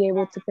to be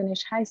able to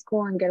finish high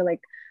school and get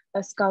like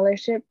a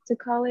scholarship to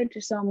college.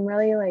 So I'm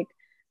really like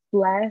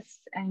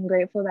blessed and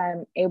grateful that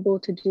I'm able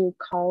to do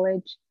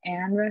college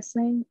and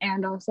wrestling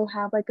and also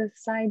have like a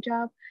side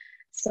job.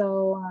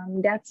 So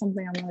that's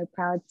something I'm really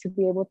proud to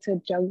be able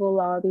to juggle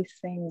all these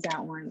things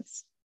at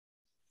once.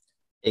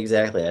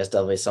 Exactly. That's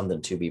definitely something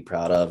to be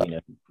proud of.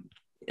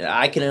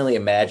 I can only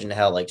imagine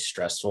how like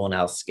stressful and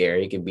how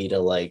scary it could be to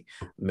like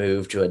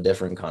move to a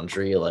different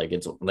country. Like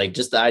it's like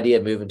just the idea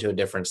of moving to a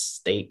different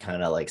state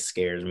kind of like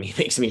scares me,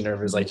 makes me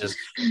nervous. Like just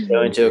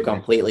going to a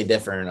completely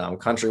different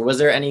country. Was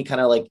there any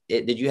kind of like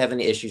did you have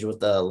any issues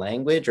with the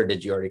language or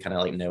did you already kind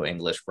of like know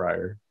English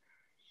prior?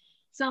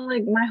 So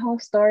like my whole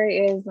story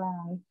is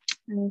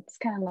and it's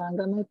kind of long,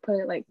 but I'm gonna put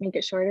it like make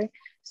it shorter.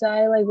 So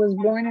I like was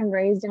born and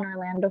raised in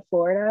Orlando,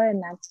 Florida,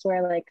 and that's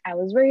where like I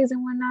was raised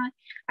and whatnot.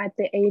 At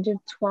the age of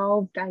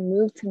 12, I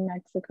moved to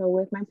Mexico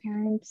with my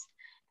parents.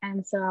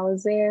 And so I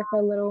was there for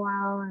a little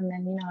while and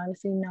then,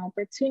 obviously no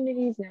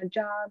opportunities, no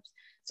jobs.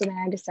 So then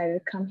I decided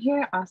to come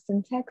here,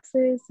 Austin,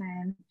 Texas,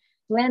 and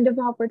land of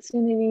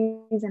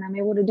opportunities, and I'm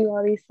able to do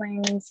all these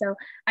things. So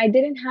I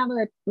didn't have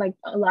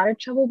a lot of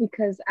trouble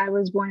because I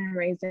was born and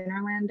raised in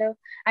Orlando.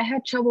 I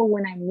had trouble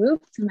when I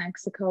moved to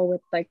Mexico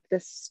with like the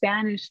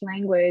Spanish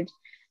language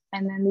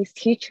and then these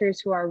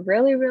teachers who are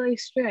really, really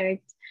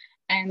strict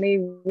and they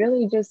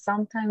really just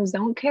sometimes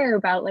don't care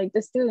about like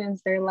the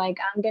students. They're like,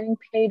 I'm getting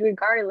paid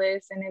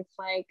regardless. And it's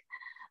like,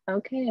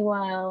 okay,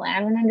 well,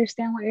 I don't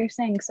understand what you're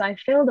saying. So I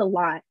failed a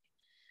lot.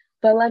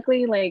 But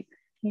luckily, like,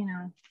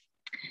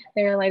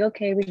 they were like,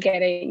 okay, we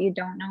get it. You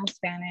don't know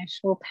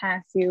Spanish. We'll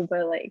pass you.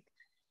 But like,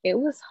 it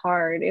was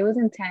hard. It was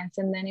intense.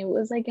 And then it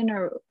was like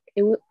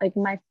it was like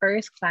my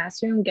first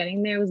classroom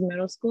getting there was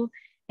middle school.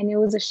 And it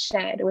was a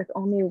shed with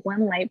only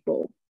one light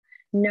bulb,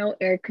 no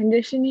air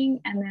conditioning.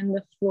 And then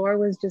the floor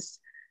was just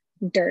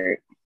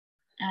dirt.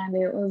 And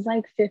it was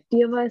like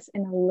 50 of us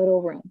in a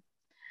little room.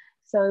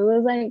 So it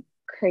was like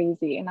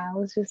crazy. And I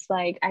was just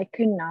like, I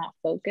could not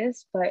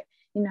focus. But,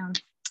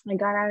 I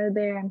got out of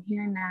there. I'm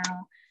here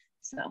now.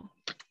 So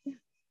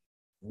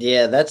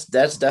Yeah, that's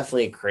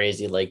definitely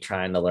crazy, like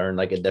trying to learn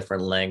like a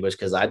different language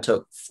because I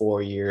took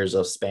 4 years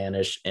of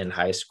Spanish in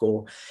high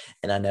school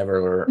and I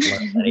never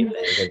learned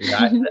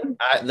anything.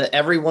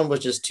 Everyone was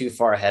just too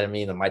far ahead of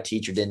me that my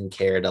teacher didn't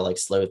care to like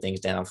slow things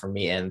down for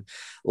me. And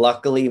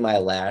luckily, my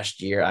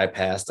last year I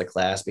passed the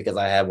class because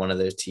I had one of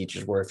those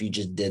teachers where if you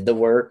just did the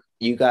work,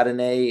 you got an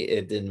A.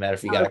 It didn't matter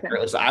if you got a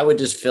girl. So I would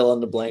just fill in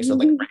the blanks with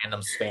like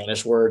random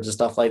Spanish words and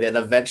stuff like that. And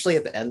eventually,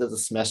 at the end of the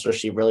semester,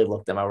 she really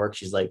looked at my work.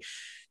 She's like,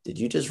 did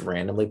you just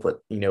randomly put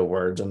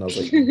words? And I was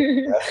like,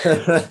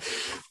 yeah.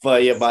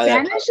 But yeah, by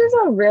that Spanish is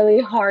a really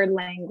hard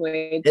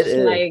language. it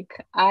is.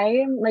 Like I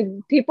am like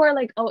people are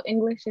like, oh,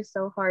 English is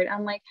so hard.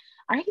 I'm like,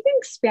 I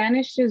think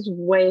Spanish is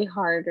way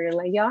harder.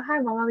 Like y'all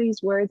have all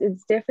these words.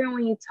 It's different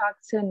when you talk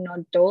to an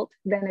adult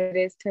than it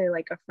is to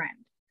like a friend.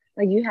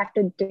 Like you have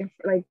to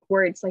like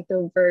words, like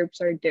the verbs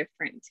are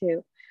different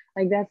too.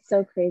 Like that's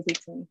so crazy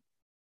to me.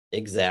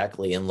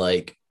 Exactly. And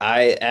like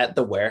at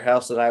the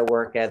warehouse that I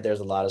work at, there's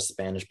a lot of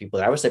Spanish people.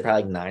 I would say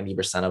probably like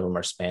 90% of them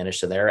are Spanish.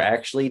 So they're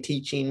actually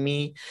teaching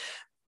me.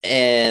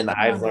 And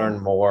I've Okay.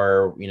 learned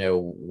more,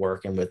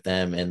 working with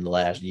them in the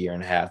last year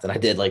and a half than I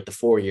did like the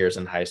 4 years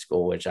in high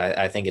school, which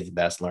I think it's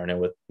best learning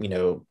with,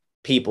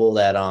 people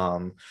that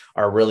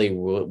are really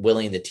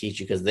willing to teach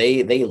you because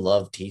they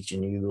love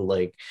teaching you.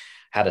 Like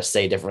how to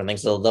say different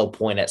things. So they'll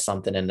point at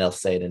something and they'll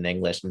say it in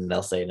English and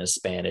they'll say it in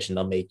Spanish and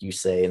they'll make you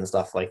say it and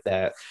stuff like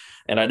that.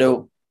 And I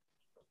know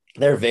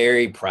they're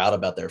very proud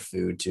about their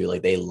food too.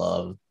 Like they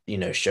love,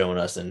 showing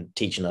us and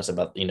teaching us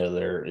about,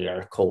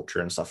 their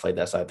culture and stuff like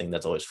that. So I think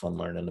that's always fun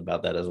learning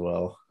about that as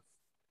well.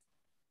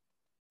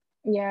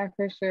 Yeah,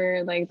 for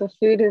sure. Like the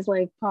food is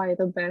like probably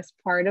the best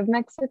part of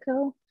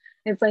Mexico.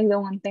 It's like the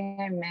one thing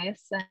I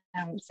miss.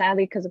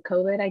 Sadly, because of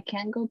COVID, I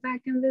can't go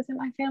back and visit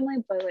my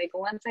family. But like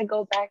once I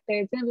go back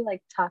there, it's gonna be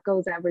like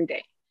tacos every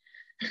day.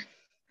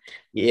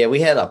 Yeah,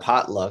 we had a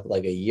potluck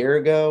like a year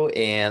ago,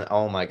 and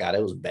oh my god,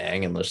 it was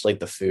banging. Just like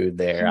the food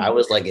there, I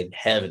was like in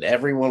heaven.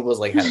 Everyone was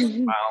like had a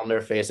smile on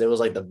their face. It was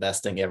like the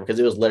best thing ever because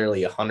it was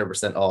literally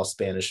 100% all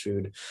Spanish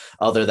food,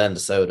 other than the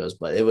sodas.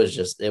 But it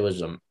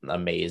was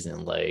amazing.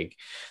 Like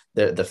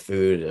the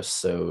food is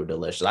so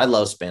delicious. I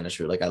love Spanish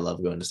food. Like I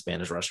love going to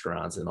Spanish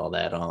restaurants and all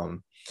that.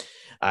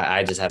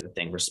 I just have a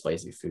thing for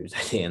spicy foods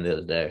at the end of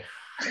the day.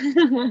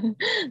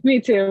 Me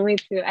too, me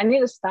too. I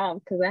need to stop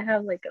because I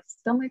have like a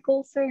stomach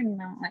ulcer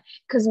and I'm like,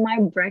 because my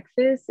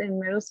breakfast in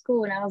middle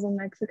school when I was in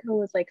Mexico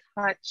was like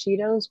hot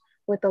Cheetos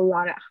with a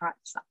lot of hot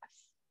sauce.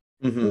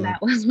 And Mhm.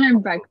 that was my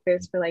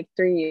breakfast for like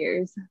 3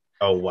 years.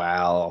 Oh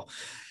wow.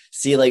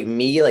 See, like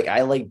me, like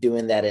I like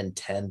doing that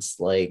intense,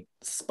 like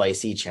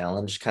spicy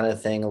challenge kind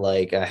of thing.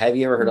 Like, have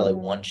you ever heard of like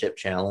one Mm. chip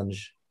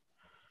challenge?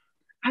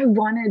 I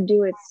want to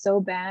do it so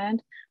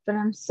bad, but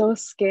I'm so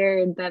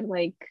scared that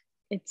like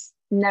it's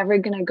never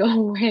gonna go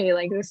away,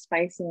 like the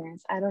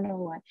spiciness. I don't know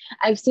why.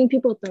 I've seen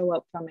people throw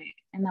up from it,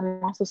 and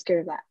I'm also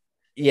scared of that.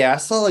 Yeah, I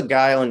saw a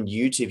guy on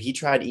YouTube. He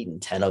tried eating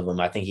 10 of them.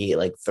 I think he ate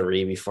like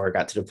three before it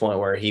got to the point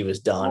where he was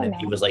done Oh and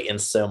he no. was like in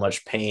so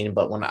much pain.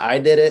 But when I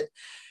did it,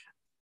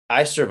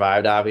 I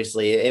survived,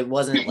 obviously. It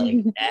wasn't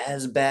like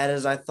as bad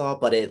as I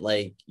thought, but it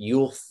like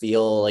you'll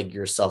feel like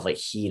yourself like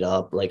heat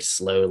up like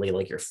slowly,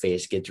 like your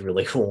face gets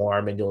really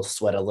warm and you'll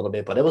sweat a little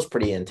bit, but it was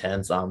pretty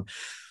intense.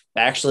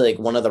 Actually, like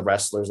one of the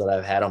wrestlers that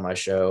I've had on my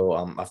show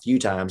a few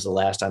times, the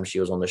last time she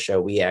was on the show,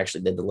 we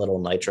actually did the little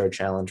nitro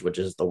challenge, which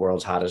is the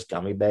world's hottest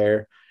gummy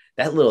bear.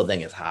 That little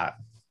thing is hot.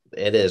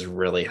 It is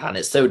really hot.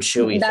 It's so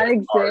chewy, so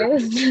That hard.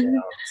 exists.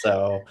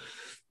 So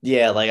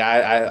yeah, like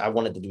I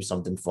wanted to do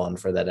something fun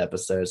for that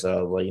episode.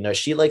 So well,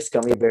 she likes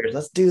gummy bears.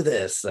 Let's do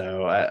this.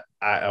 So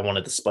I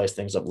wanted to spice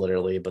things up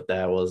literally, but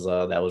that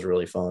was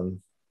really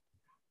fun.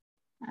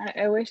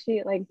 I wish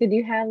you like, did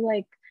you have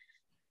like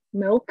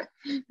milk?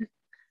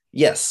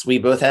 Yes, we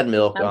both had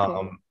milk.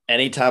 Okay.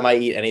 Anytime I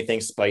eat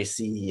anything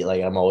spicy,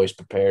 like I'm always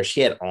prepared.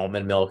 She had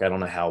almond milk. I don't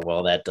know how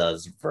well that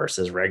does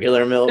versus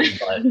regular milk,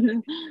 but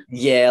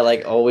yeah,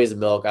 like always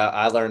milk.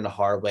 I learned the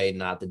hard way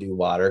not to do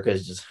water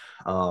because just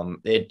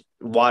it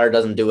water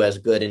doesn't do as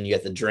good and you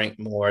have to drink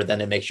more,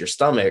 then it makes your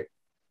stomach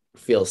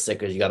feel sick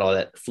because you got all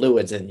that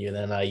fluids in you.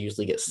 Then I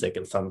usually get sick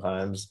and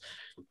sometimes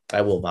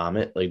I will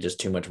vomit, like just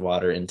too much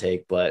water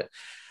intake. But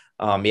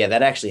yeah,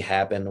 that actually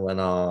happened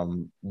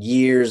when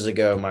years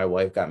ago my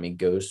wife got me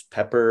ghost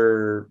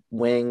pepper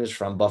wings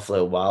from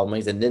Buffalo Wild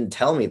Wings and didn't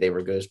tell me they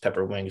were ghost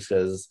pepper wings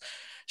because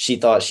she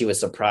thought she would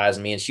surprise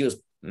me and she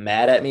was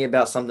mad at me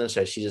about something,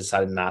 so she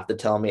decided not to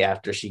tell me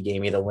after she gave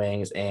me the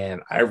wings.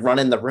 And I run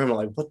in the room, I'm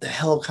like, what the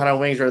hell kind of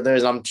wings are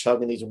those? I'm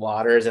chugging these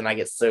waters and I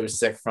get so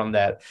sick from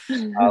that.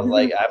 I was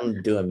like,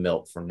 I'm doing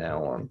milk from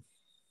now on.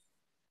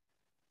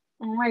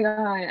 Oh my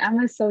God, I'm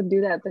gonna so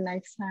do that the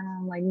next time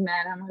I'm like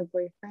mad at my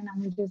boyfriend.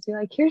 I'm gonna just be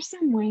like, here's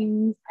some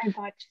wings. I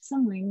bought you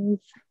some wings.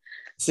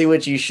 See,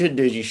 what you should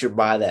do is you should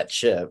buy that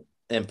chip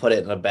and put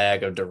it in a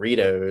bag of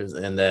Doritos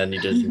and then you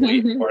just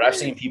wait for it. I've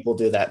seen people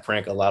do that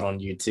prank a lot on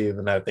YouTube,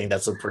 and I think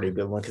that's a pretty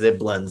good one because it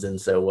blends in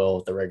so well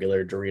with the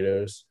regular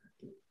Doritos.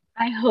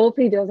 I hope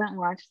he doesn't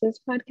watch this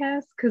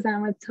podcast because I'm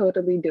gonna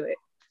totally do it.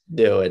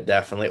 Do it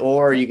definitely.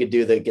 Or you could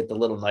get the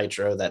little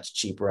nitro that's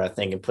cheaper, I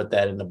think, and put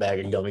that in a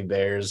bag of gummy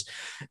bears.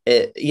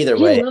 Either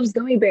He way, loves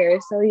gummy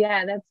bears, so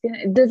yeah, that's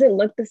gonna. Does it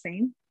look the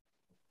same?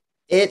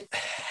 it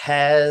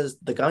has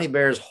the gummy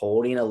bears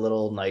holding a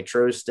little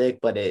nitro stick,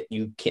 but it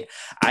you can't.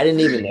 I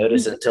didn't even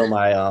notice it until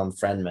my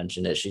friend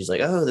mentioned it. She's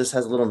like, "Oh, this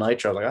has a little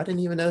nitro." I'm like, I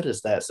didn't even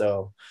notice that.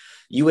 So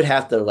you would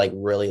have to like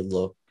really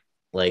look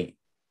like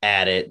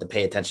at it to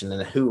pay attention.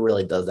 And who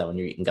really does that when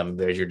you're eating gummy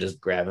bears? You're just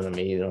grabbing them,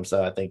 eating them.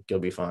 So I think you'll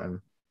be fine.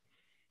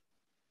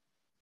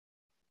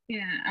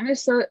 Yeah, I'm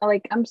just so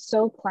like I'm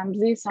so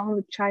clumsy, so I'm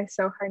gonna try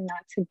so hard not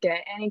to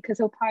get any because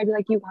he'll probably be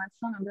like, "You want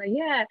some?" I'm like,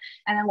 "Yeah,"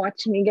 and then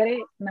watch me get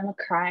it, and I'm gonna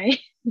cry.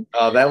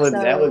 Oh, that would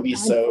So be I'm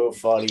so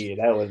funny.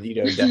 That would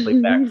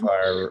definitely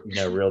backfire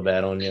real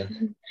bad on you.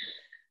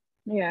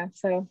 yeah,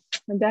 so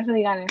I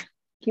definitely gotta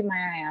keep my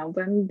eye out,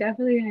 but I'm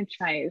definitely gonna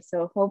try it.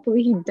 So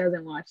hopefully he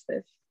doesn't watch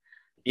this.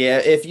 Yeah,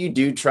 if you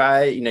do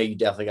try, you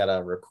definitely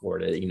gotta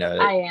record it.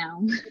 I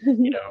am.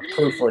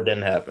 Proof for it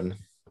didn't happen.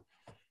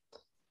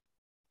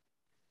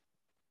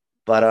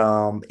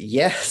 But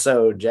yeah,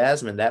 so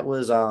Jasmine, that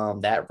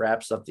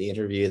wraps up the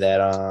interview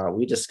that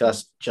we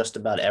discussed just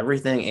about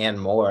everything and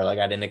more. Like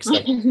I didn't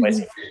expect the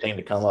spicy food thing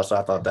to come up, so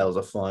I thought that was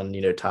a fun,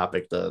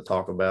 topic to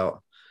talk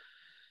about.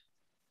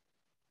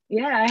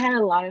 Yeah, I had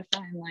a lot of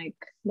fun. Like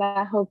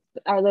that whole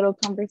our little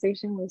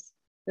conversation was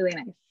really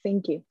nice.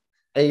 Thank you.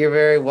 Hey, you're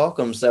very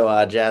welcome.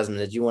 So, Jasmine,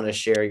 did you want to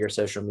share your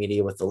social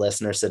media with the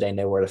listeners so they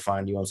know where to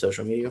find you on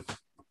social media?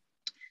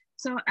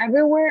 So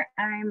everywhere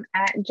I'm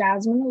at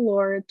Jazmin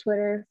Allure,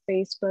 Twitter,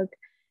 Facebook,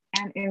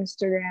 and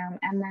Instagram.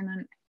 And then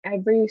on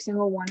every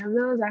single one of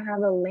those, I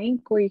have a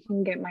link where you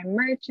can get my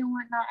merch and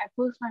whatnot. I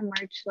post my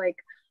merch like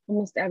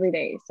almost every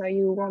day, so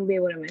you won't be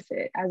able to miss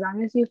it. As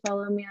long as you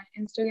follow me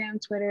on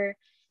Instagram, Twitter,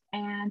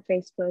 and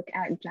Facebook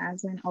at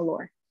Jazmin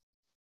Allure.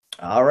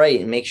 All right.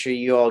 And make sure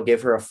you all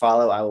give her a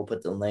follow. I will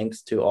put the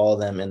links to all of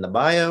them in the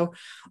bio.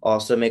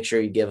 Also, make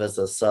sure you give us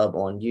a sub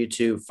on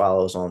YouTube,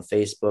 follow us on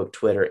Facebook,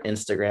 Twitter,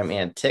 Instagram,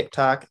 and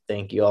TikTok.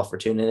 Thank you all for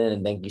tuning in.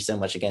 And thank you so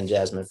much again,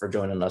 Jasmine, for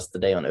joining us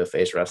today on O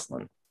Face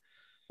Wrestling.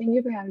 Thank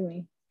you for having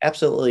me.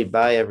 Absolutely.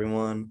 Bye,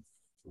 everyone.